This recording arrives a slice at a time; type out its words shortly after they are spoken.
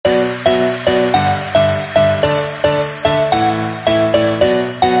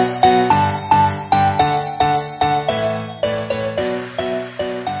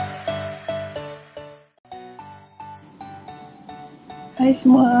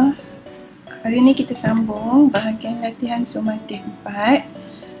semua. Hari ini kita sambung bahagian latihan Sumatif 4.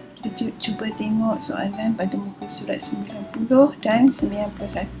 Kita cuba tengok soalan pada muka surat 90 dan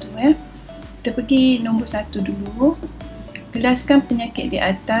 91 . Kita pergi nombor 1 dulu. Jelaskan penyakit di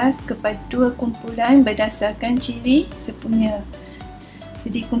atas kepada dua kumpulan berdasarkan ciri sepunya.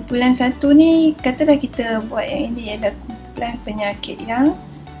 Jadi kumpulan 1 ni, katalah kita buat yang ini ialah kumpulan penyakit yang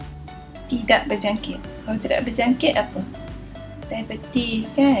tidak berjangkit. Kalau tidak berjangkit apa?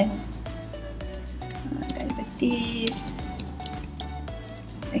 Diabetes kan? Diabetes.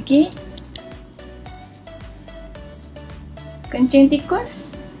 Lagi? Kencing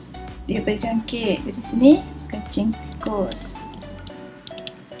tikus. Dia berjangkit. Jadi sini kencing tikus.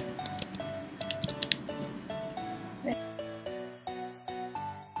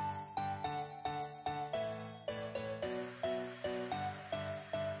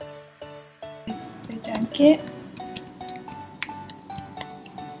 Berjangkit.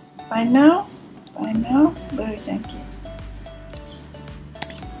 Panau berjangkit.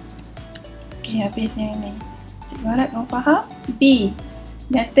 Okey, habis yang ini. Cikgu harap kamu faham. B.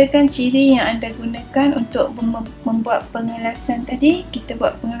 Nyatakan ciri yang anda gunakan untuk membuat pengelasan tadi. Kita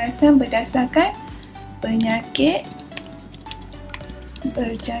buat pengelasan berdasarkan penyakit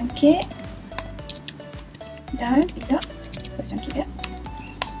berjangkit dan tidak berjangkit.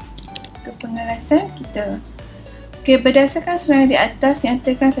 Ke pengelasan kita. Okey, berdasarkan serangan di atas,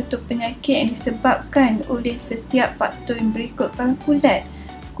 nyatakan satu penyakit yang disebabkan oleh setiap faktor yang berikut. Kalau kulat.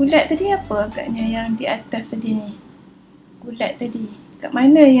 Kulat tadi apa agaknya yang di atas tadi ni? Kulat tadi. Kat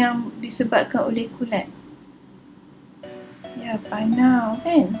mana yang disebabkan oleh kulat? Ya, panau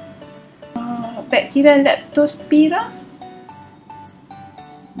kan? Bakteria leptospira.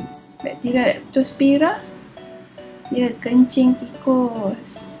 Bakteria leptospira. Ya, kencing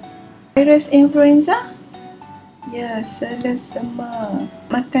tikus. Virus influenza. Ya, selesema.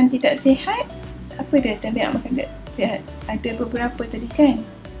 Makan tidak sihat. Apa dia tabiat makan tidak sihat? Ada beberapa tadi kan?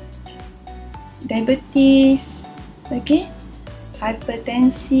 Diabetes. Lagi?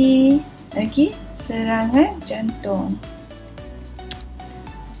 Hipertensi. Lagi? Serangan jantung.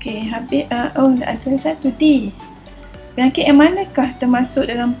 Okey, habis. Ada satu D. Penyakit yang manakah termasuk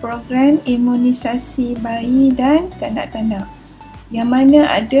dalam program imunisasi bayi dan kanak-kanak? Yang mana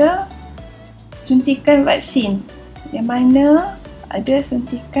ada suntikan vaksin. Yang mana ada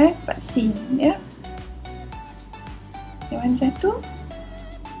suntikan vaksin, ya. Yang mana satu?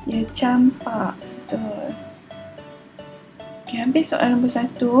 Ya, campak. Betul. Okey, habis soalan nombor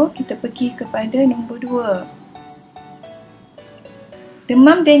 1, kita pergi kepada nombor 2.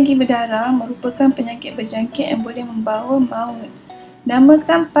 Demam denggi berdarah merupakan penyakit berjangkit yang boleh membawa maut.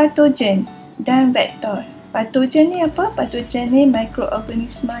 Namakan patogen dan vektor. Patogen ni apa? Patogen ni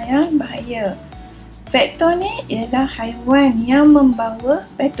mikroorganisma yang bahaya. Vektor ni ialah haiwan yang membawa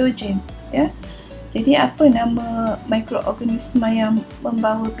patogen, ya. Jadi apa nama mikroorganisma yang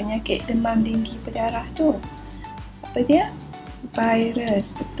membawa penyakit demam denggi berdarah tu? Apa dia?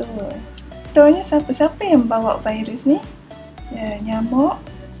 Virus, betul. Vektornya siapa yang bawa virus ni? Ya, nyamuk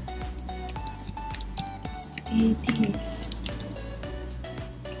Aedes.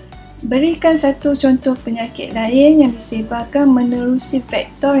 Berikan satu contoh penyakit lain yang disebarkan menerusi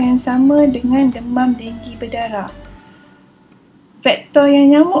vektor yang sama dengan demam denggi berdarah. Vektor yang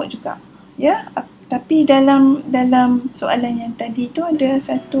nyamuk juga, ya. Tapi dalam soalan yang tadi tu ada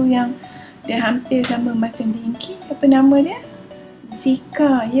satu yang dia hampir sama macam denggi. Apa nama dia?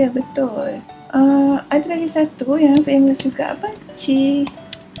 Zika, ya betul. Ada lagi satu yang famous juga, apa?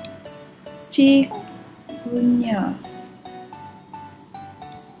 Chikungunya.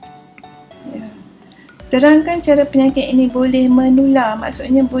 Terangkan cara penyakit ini boleh menular,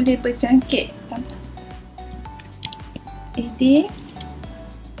 maksudnya boleh berjangkit. Aedes,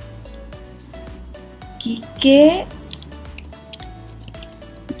 gigit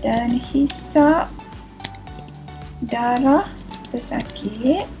dan hisap darah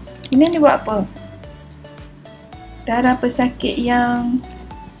pesakit. Ini dia buat apa? Darah pesakit yang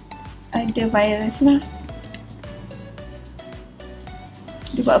ada virus lah.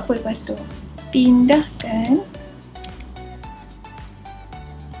 Dia buat apa lepas tu? Pindahkan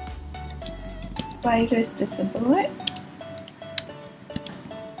virus tersebut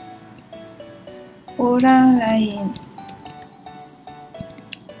orang lain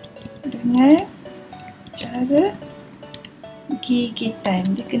dengan cara gigitan.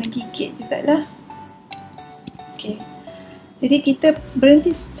 Dia kena gigit jugalah. Okey. Jadi kita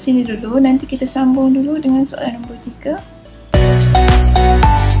berhenti sini dulu, nanti kita sambung dulu dengan soalan nombor 3.